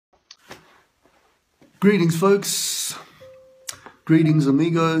Greetings, folks. Greetings,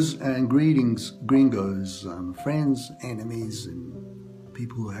 amigos, and greetings, gringos, friends, enemies, and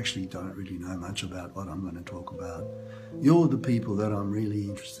people who actually don't really know much about what I'm going to talk about. You're the people that I'm really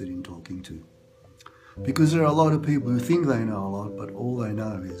interested in talking to. Because there are a lot of people who think they know a lot, but all they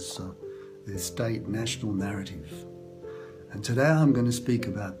know is their state national narrative. And today I'm going to speak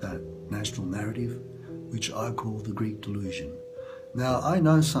about that national narrative, which I call the Greek delusion. Now, I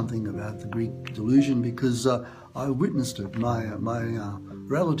know something about the Greek delusion because I witnessed it. My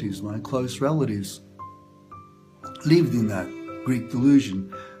relatives, my close relatives, lived in that Greek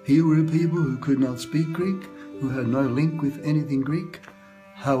delusion. Here were people who could not speak Greek, who had no link with anything Greek.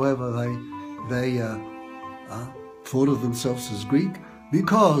 However, they thought of themselves as Greek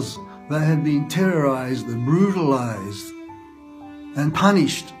because they had been terrorized and brutalized and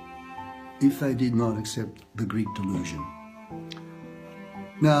punished if they did not accept the Greek delusion.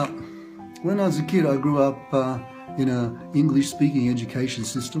 Now, when I was a kid, I grew up in an English-speaking education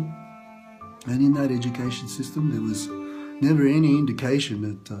system. And in that education system, there was never any indication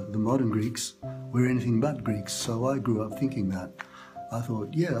that the modern Greeks were anything but Greeks. So I grew up thinking that. I thought,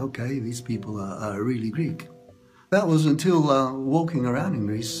 yeah, okay, these people are really Greek. That was until walking around in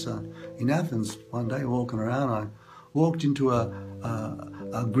Greece, in Athens, one day walking around, I walked into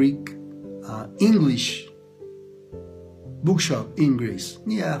a Greek English bookshop in Greece,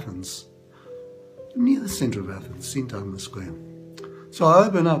 near Athens, near the centre of Athens, Syntagma Square. So I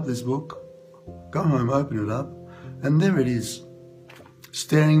open up this book, go home, open it up, and there it is,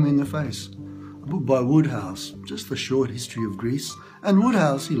 staring me in the face. A book by Woodhouse, just a short history of Greece. And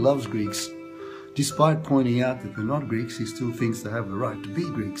Woodhouse, he loves Greeks. Despite pointing out that they're not Greeks, he still thinks they have the right to be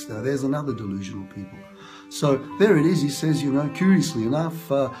Greeks. Now, there's another delusional people. So there it is, he says, you know, curiously enough,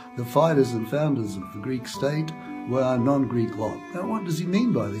 the fighters and founders of the Greek state were a non-Greek lot. Now, what does he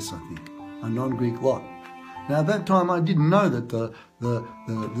mean by this, I think? A non-Greek lot. Now, at that time, I didn't know that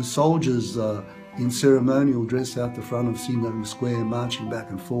the soldiers in ceremonial dress out the front of Syntagma Square, marching back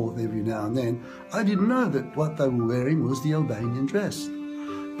and forth every now and then, I didn't know that what they were wearing was the Albanian dress.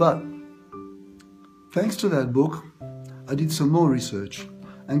 But thanks to that book, I did some more research.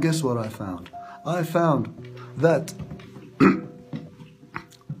 And guess what I found? I found that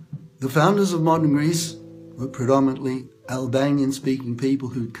the founders of modern Greece were predominantly Albanian-speaking people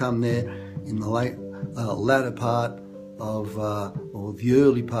who'd come there in the latter part of, or the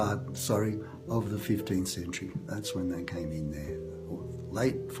early part, of the 15th century. That's when they came in there, or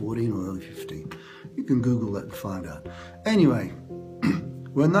late 14 or early 15. You can Google that and find out. Anyway,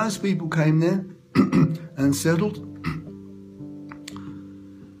 when those people came there and settled,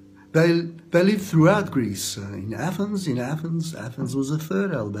 they lived throughout Greece. In Athens was a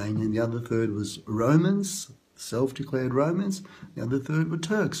third Albanian, the other third was Romans, self-declared Romans, the other third were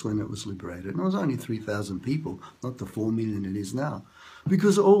Turks when it was liberated. And it was only 3,000 people, not the 4 million it is now,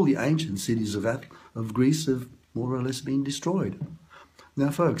 because all the ancient cities of Greece have more or less been destroyed. Now,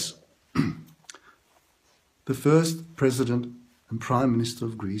 folks, the first president and prime minister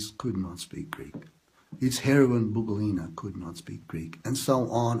of Greece could not speak Greek. Its heroine, Bougalina, could not speak Greek, and so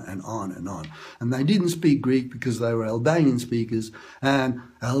on and on and on. And they didn't speak Greek because they were Albanian speakers, and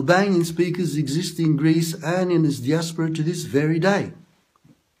Albanian speakers exist in Greece and in its diaspora to this very day.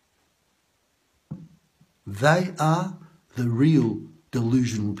 They are the real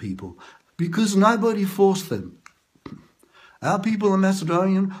delusional people, because nobody forced them. Our people in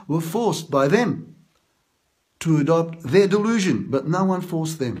Macedonia were forced by them to adopt their delusion, but no one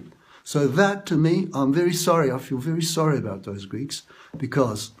forced them. So that, to me, I'm very sorry. I feel very sorry about those Greeks,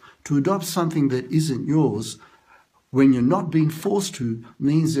 because to adopt something that isn't yours when you're not being forced to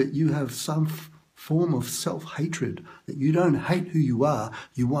means that you have some form of self-hatred, that you don't hate who you are,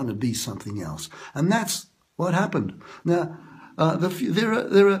 you want to be something else. And that's what happened. Now, there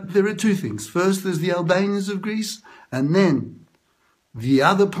are two things. First, there's the Albanians of Greece, and then the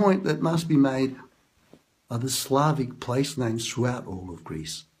other point that must be made are the Slavic place names throughout all of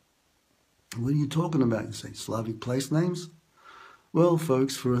Greece. What are you talking about? You say Slavic place names? Well,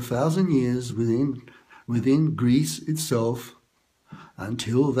 folks, for 1,000 years within Greece itself,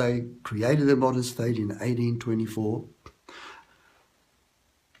 until they created their modern state in 1824,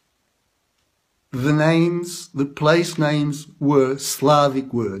 the place names were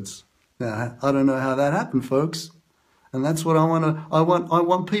Slavic words. Now, I don't know how that happened, folks. And that's what I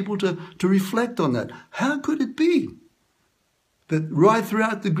want people to reflect on that. How could it be that right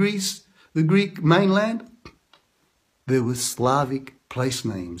throughout the Greek mainland, there were Slavic place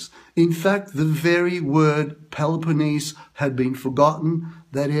names? In fact, the very word Peloponnese had been forgotten.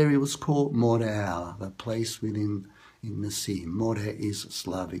 That area was called Morea, the place in the sea. More is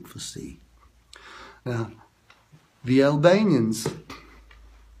Slavic for sea. Now, the Albanians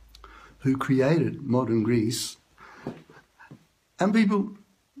who created modern Greece, and a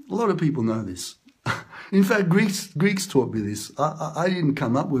lot of people know this. In fact, Greeks taught me this. I didn't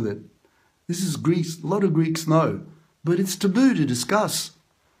come up with it. This is Greeks. A lot of Greeks know, but it's taboo to discuss.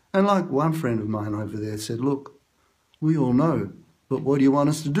 And like one friend of mine over there said, look, we all know, but what do you want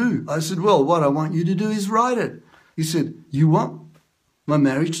us to do? I said, well, what I want you to do is write it. He said, you want my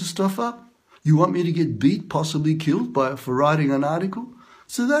marriage to stuff up? You want me to get beat, possibly killed for writing an article?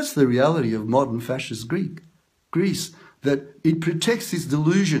 So that's the reality of modern fascist Greece, that it protects its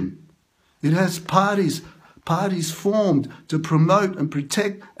delusion. It has parties formed to promote and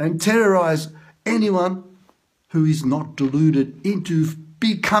protect and terrorize anyone who is not deluded into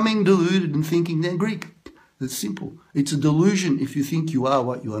becoming deluded and thinking they're Greek. It's simple. It's a delusion if you think you are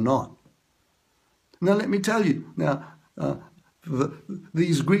what you are not. Now, let me tell you,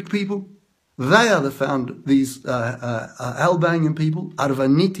 these Greek people, they are the founders, these Albanian people,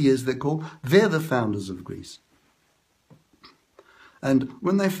 Arvaniti as they're called, they're the founders of Greece. And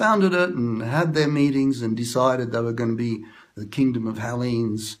when they founded it and had their meetings and decided they were going to be the kingdom of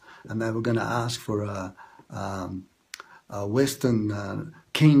Hellenes and they were going to ask for a Western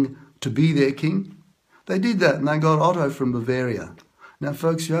king to be their king, they did that and they got Otto from Bavaria. Now,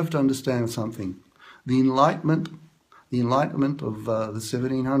 folks, you have to understand something. The Enlightenment of the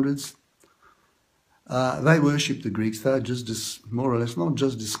 1700s, they worshipped the Greeks. They had just more or less not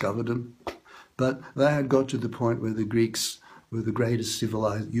just discovered them, but they had got to the point where the Greeks were the greatest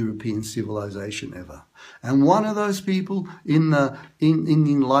European civilization ever. And one of those people in the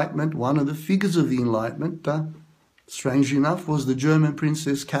Enlightenment, one of the figures of the Enlightenment, strangely enough, was the German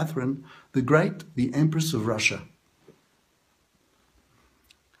Princess Catherine the Great, the Empress of Russia.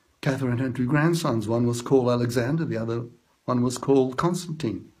 Catherine had two grandsons. One was called Alexander, the other one was called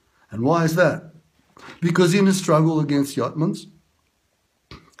Constantine. And why is that? Because in a struggle against the Ottomans,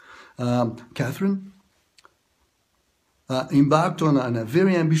 Catherine embarked on a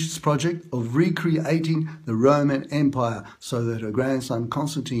very ambitious project of recreating the Roman Empire so that her grandson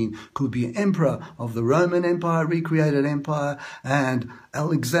Constantine could be emperor of the Roman Empire, recreated empire, and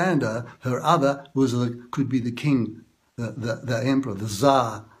Alexander, her other, could be the king, the emperor, the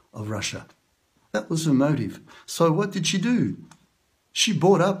Tsar of Russia. That was her motive. So what did she do? She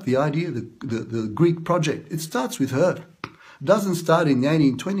brought up the idea, the Greek project. It starts with her. It doesn't start in the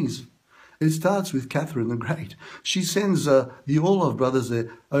 1820s. It starts with Catherine the Great. She sends the Orlov brothers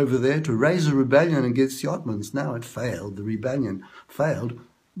over there to raise a rebellion against the Ottomans. Now it failed. The rebellion failed,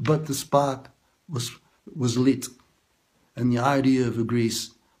 but the spark was lit. And the idea of a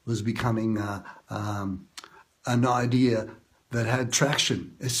Greece was becoming an idea that had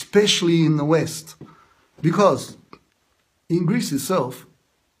traction, especially in the West. Because in Greece itself,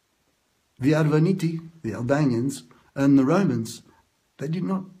 the Arvaniti, the Albanians, and the Romans, they did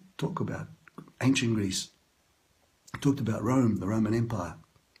not talk about ancient Greece. They talked about Rome, the Roman Empire.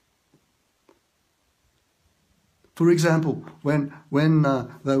 For example, when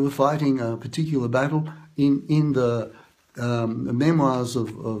they were fighting a particular battle, in the memoirs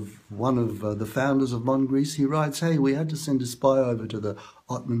of one of the founders of modern Greece, he writes, hey, we had to send a spy over to the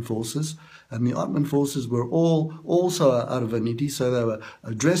Ottoman forces, and the Ottoman forces were all also Arvaniti, so they were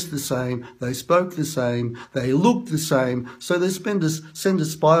dressed the same, they spoke the same, they looked the same, so they send a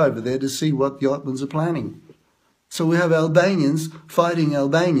spy over there to see what the Ottomans are planning. So we have Albanians fighting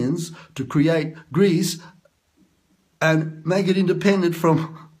Albanians to create Greece and make it independent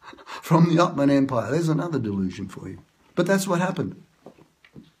from the Ottoman Empire. There's another delusion for you. But that's what happened.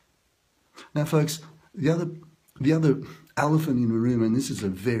 Now, folks, the other elephant in the room, and this is a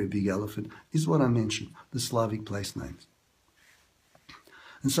very big elephant, is what I mentioned, the Slavic place names.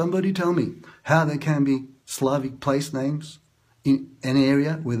 And somebody tell me how there can be Slavic place names in an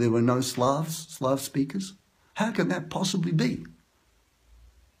area where there were no Slav speakers. How can that possibly be?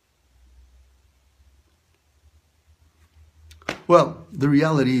 Well, the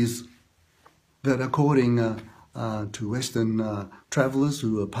reality is that according to Western travellers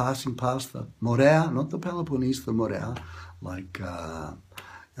who are passing past the Morea, not the Peloponnese, the Morea, like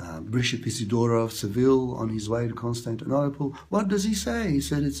Bishop Isidore of Seville on his way to Constantinople, what does he say? He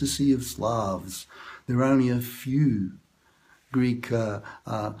said it's a sea of Slavs. There are only a few Greek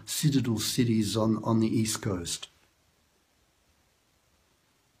citadel cities on the east coast.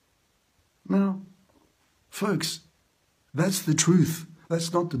 Now, folks, that's the truth.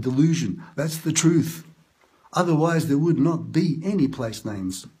 That's not the delusion. That's the truth. Otherwise, there would not be any place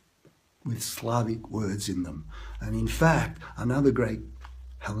names with Slavic words in them. And in fact, another great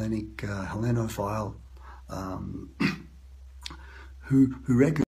Hellenophile who reckons